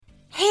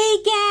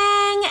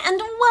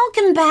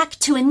Welcome back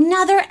to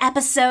another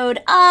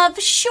episode of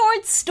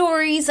Short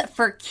Stories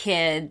for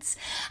Kids.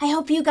 I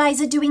hope you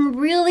guys are doing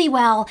really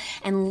well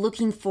and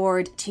looking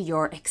forward to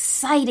your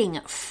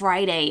exciting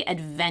Friday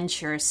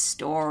adventure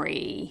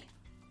story.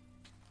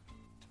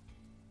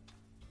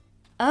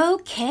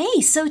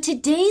 Okay, so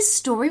today's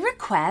story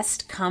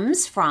request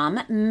comes from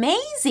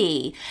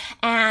Masie.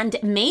 And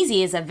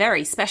Masie is a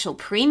very special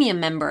premium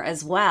member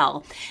as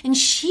well. And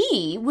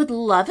she would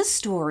love a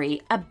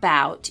story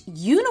about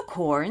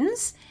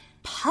unicorns,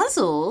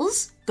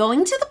 puzzles,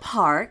 going to the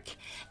park,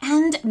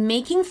 and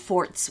making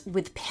forts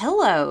with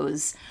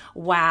pillows.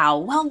 Wow.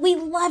 Well, we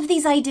love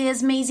these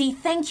ideas, Masie.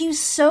 Thank you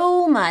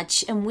so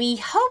much. And we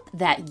hope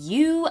that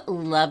you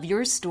love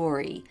your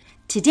story.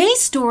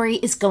 Today's story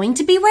is going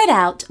to be read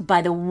out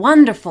by the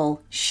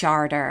wonderful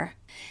Charter.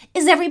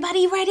 Is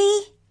everybody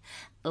ready?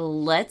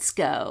 Let's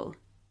go.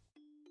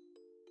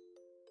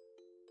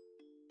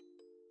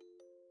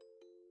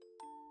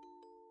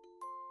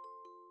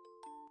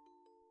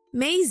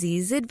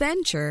 Masie's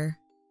Adventure.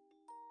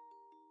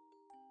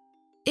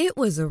 It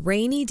was a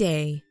rainy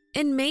day,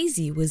 and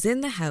Masie was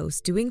in the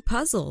house doing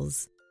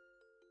puzzles.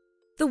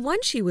 The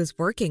one she was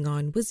working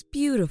on was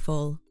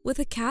beautiful, with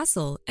a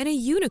castle and a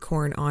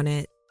unicorn on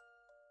it.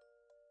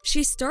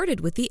 She started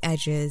with the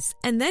edges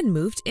and then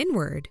moved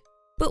inward.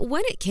 But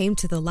when it came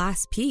to the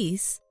last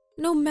piece,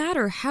 no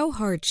matter how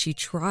hard she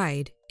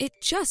tried, it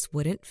just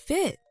wouldn't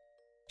fit.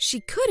 She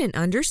couldn't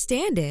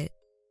understand it.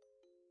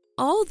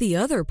 All the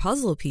other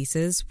puzzle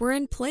pieces were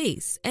in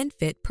place and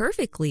fit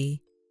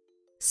perfectly.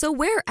 So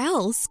where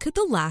else could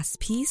the last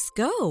piece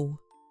go?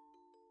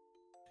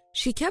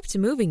 She kept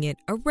moving it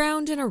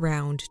around and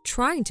around,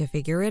 trying to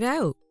figure it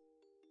out.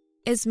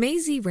 As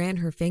Masie ran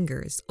her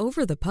fingers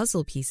over the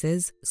puzzle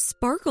pieces,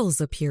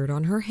 sparkles appeared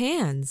on her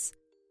hands.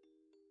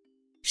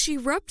 She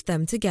rubbed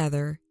them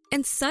together,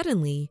 and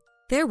suddenly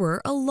there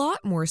were a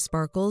lot more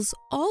sparkles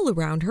all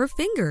around her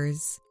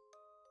fingers.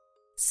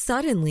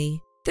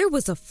 Suddenly, there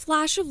was a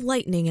flash of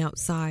lightning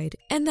outside,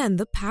 and then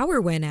the power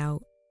went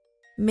out.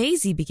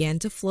 Masie began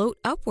to float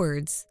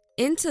upwards,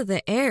 into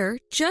the air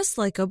just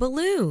like a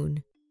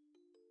balloon.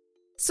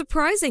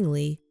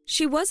 Surprisingly,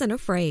 she wasn't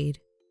afraid.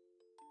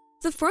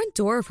 The front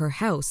door of her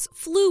house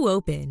flew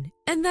open,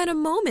 and then a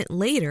moment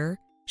later,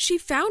 she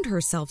found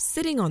herself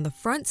sitting on the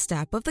front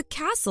step of the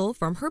castle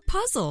from her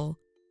puzzle.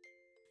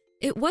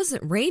 It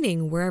wasn't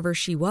raining wherever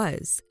she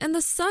was, and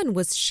the sun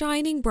was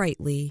shining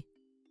brightly.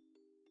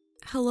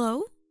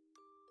 "Hello?"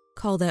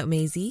 called out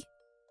Masie.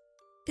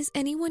 "Is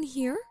anyone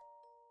here?"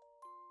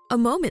 A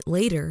moment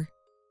later,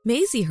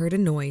 Masie heard a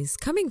noise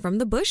coming from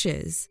the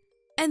bushes,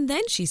 and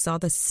then she saw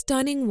the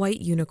stunning white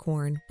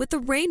unicorn with the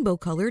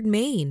rainbow-colored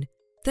mane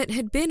that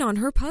had been on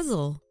her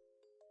puzzle.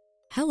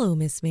 "Hello,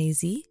 Miss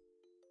Masie,"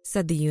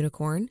 said the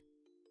unicorn.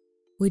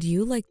 "Would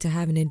you like to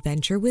have an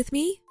adventure with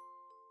me?"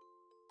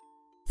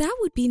 "That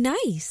would be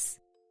nice,"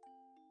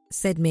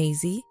 said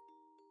Masie.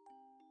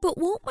 "But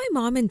won't my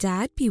mom and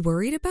dad be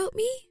worried about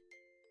me?"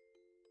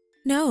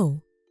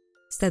 "No,"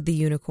 said the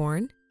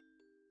unicorn.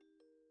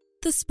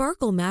 "The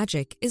sparkle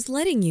magic is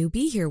letting you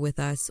be here with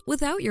us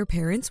without your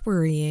parents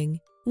worrying.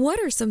 What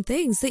are some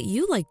things that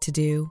you like to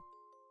do?"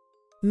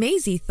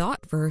 Masie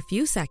thought for a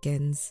few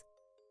seconds.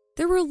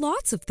 There were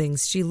lots of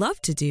things she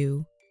loved to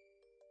do.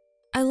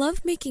 "I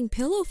love making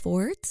pillow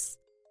forts,"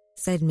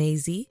 said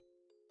Masie.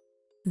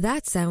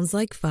 "That sounds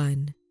like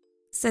fun,"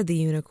 said the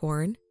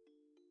unicorn.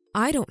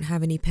 "I don't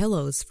have any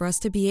pillows for us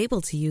to be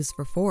able to use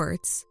for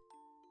forts,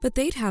 but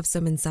they'd have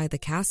some inside the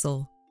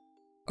castle.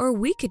 Or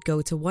we could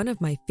go to one of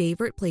my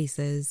favorite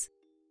places.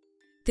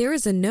 There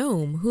is a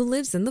gnome who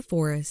lives in the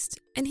forest,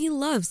 and he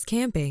loves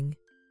camping.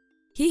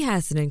 He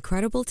has an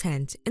incredible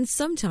tent, and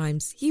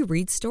sometimes he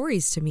reads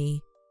stories to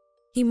me.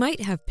 He might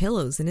have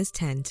pillows in his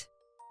tent.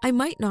 I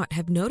might not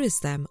have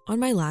noticed them on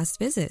my last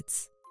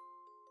visits."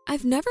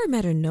 "I've never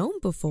met a gnome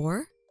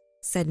before,"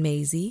 said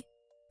Masie.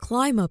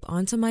 "Climb up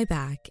onto my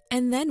back,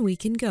 and then we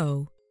can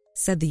go,"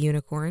 said the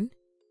unicorn.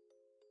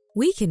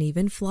 "We can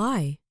even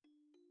fly."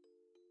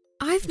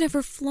 "I've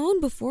never flown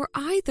before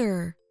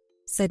either,"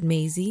 said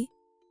Masie.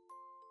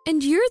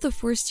 "And you're the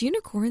first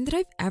unicorn that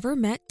I've ever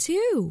met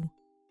too."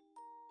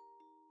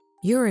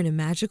 "You're in a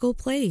magical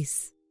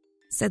place,"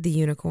 said the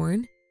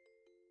unicorn.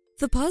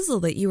 "The puzzle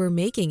that you were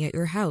making at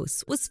your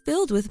house was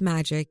filled with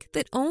magic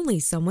that only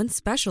someone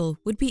special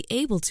would be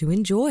able to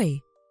enjoy."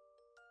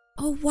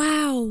 "Oh,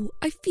 wow!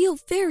 I feel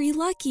very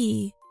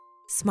lucky,"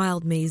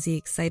 smiled Masie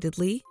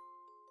excitedly.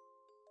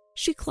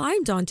 She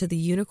climbed onto the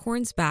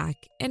unicorn's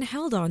back and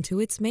held onto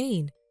its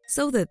mane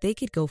so that they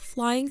could go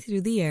flying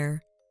through the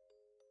air.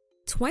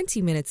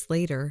 20 minutes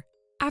later,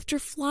 after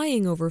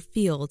flying over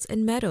fields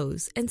and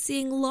meadows and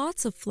seeing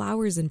lots of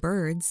flowers and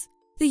birds,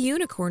 the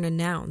unicorn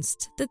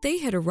announced that they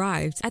had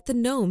arrived at the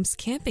gnome's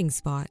camping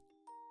spot.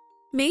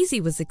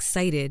 Masie was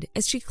excited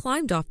as she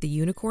climbed off the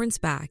unicorn's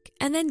back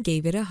and then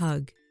gave it a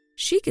hug.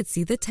 She could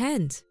see the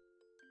tent.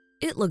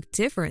 It looked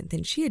different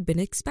than she had been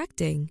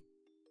expecting.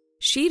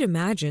 She'd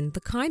imagined the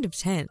kind of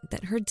tent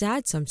that her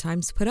dad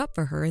sometimes put up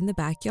for her in the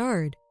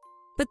backyard.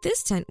 But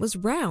this tent was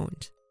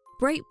round,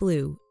 bright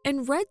blue,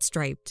 and red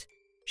striped,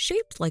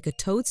 shaped like a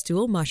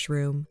toadstool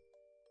mushroom.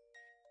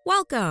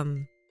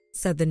 "Welcome,"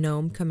 said the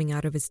gnome coming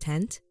out of his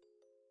tent.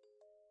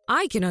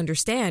 "I can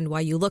understand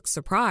why you look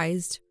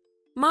surprised.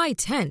 My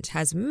tent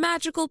has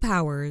magical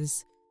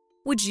powers.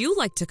 Would you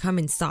like to come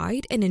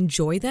inside and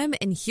enjoy them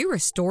and hear a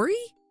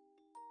story?"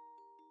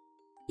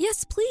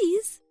 "Yes,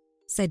 please,"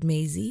 said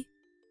Masie.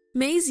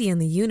 Masie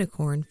and the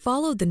unicorn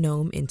followed the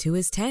gnome into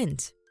his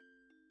tent.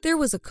 There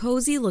was a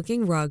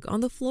cozy-looking rug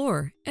on the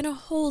floor and a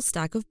whole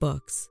stack of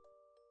books.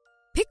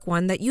 "Pick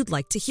one that you'd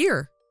like to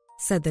hear,"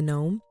 said the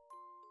gnome.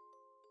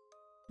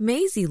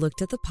 Masie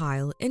looked at the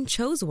pile and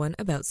chose one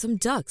about some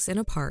ducks in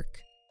a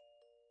park.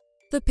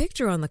 The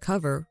picture on the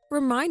cover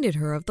reminded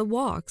her of the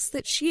walks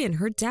that she and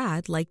her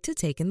dad liked to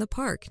take in the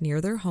park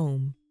near their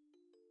home.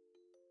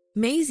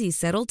 Masie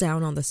settled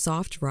down on the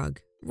soft rug,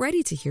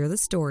 ready to hear the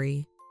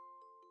story.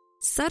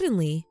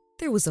 Suddenly,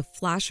 there was a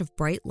flash of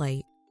bright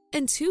light,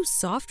 and two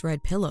soft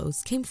red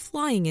pillows came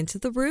flying into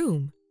the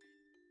room.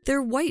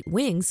 Their white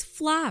wings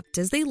flapped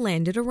as they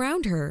landed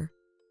around her.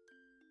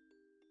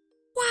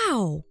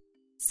 "Wow,"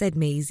 said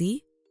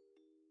Masie.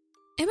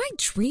 "Am I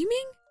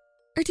dreaming?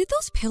 Or did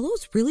those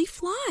pillows really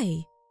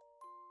fly?"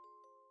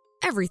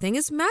 "Everything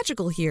is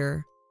magical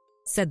here,"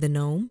 said the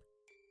gnome,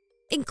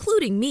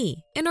 "including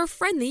me and our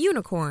friend the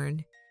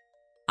unicorn.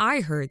 I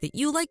heard that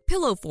you like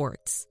pillow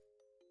forts.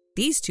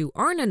 These two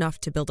aren't enough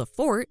to build a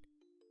fort,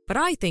 but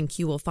I think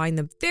you will find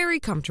them very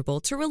comfortable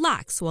to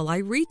relax while I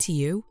read to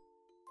you."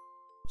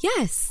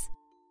 "Yes,"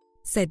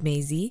 said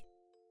Masie.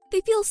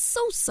 "They feel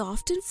so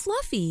soft and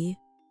fluffy."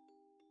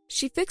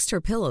 She fixed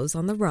her pillows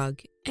on the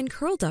rug and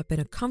curled up in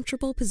a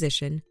comfortable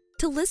position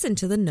to listen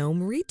to the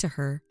gnome read to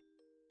her.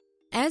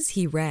 As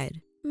he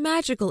read,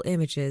 magical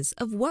images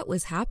of what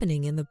was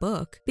happening in the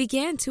book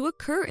began to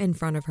occur in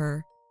front of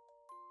her.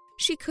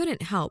 She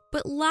couldn't help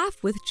but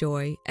laugh with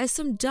joy as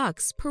some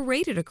ducks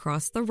paraded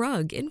across the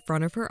rug in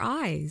front of her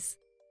eyes.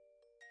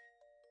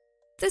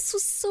 "This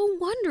was so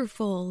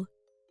wonderful,"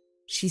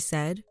 she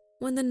said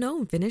when the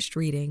gnome finished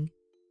reading.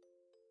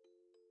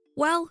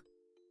 "Well,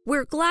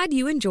 we're glad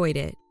you enjoyed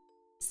it,"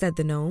 said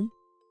the gnome.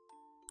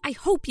 "I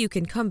hope you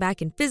can come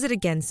back and visit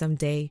again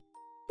someday.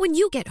 When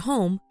you get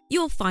home,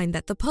 you'll find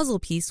that the puzzle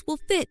piece will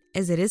fit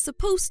as it is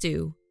supposed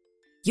to.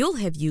 You'll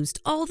have used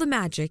all the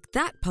magic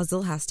that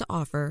puzzle has to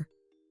offer,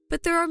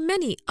 but there are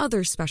many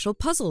other special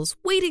puzzles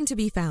waiting to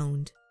be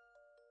found.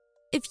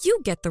 If you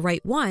get the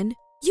right one,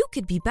 you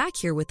could be back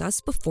here with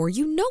us before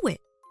you know it.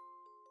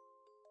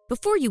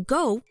 Before you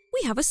go,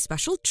 we have a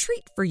special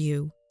treat for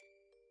you.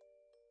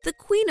 The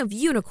Queen of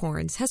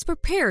Unicorns has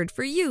prepared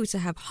for you to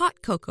have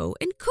hot cocoa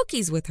and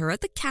cookies with her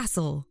at the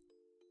castle."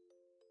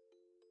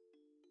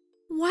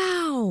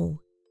 "Wow,"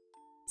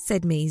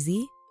 said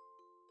Masie.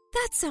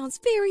 "That sounds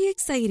very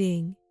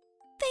exciting.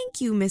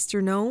 Thank you,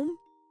 Mr. Gnome."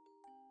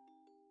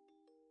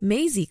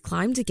 Masie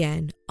climbed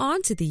again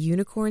onto the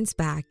unicorn's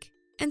back,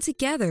 and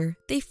together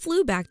they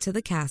flew back to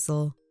the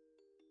castle.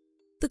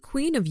 The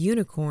Queen of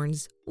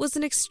Unicorns was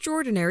an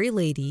extraordinary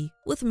lady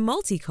with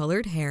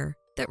multicolored hair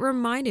that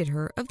reminded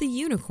her of the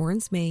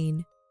unicorn's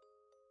mane.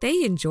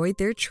 They enjoyed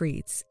their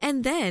treats,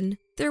 and then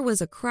there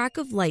was a crack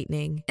of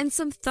lightning and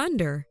some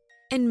thunder,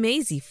 and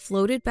Masie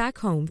floated back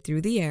home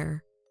through the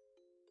air.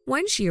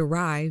 When she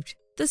arrived,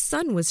 the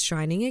sun was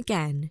shining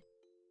again.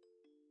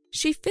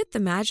 She fit the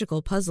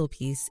magical puzzle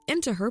piece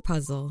into her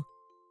puzzle.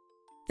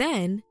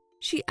 Then,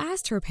 she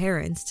asked her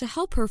parents to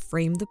help her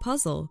frame the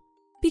puzzle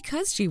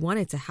because she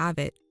wanted to have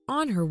it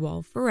on her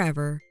wall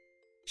forever.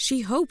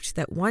 She hoped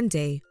that one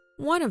day,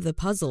 one of the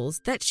puzzles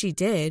that she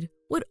did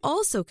would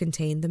also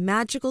contain the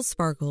magical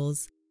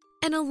sparkles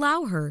and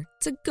allow her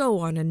to go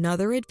on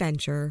another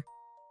adventure.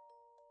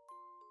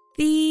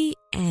 The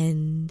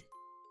end.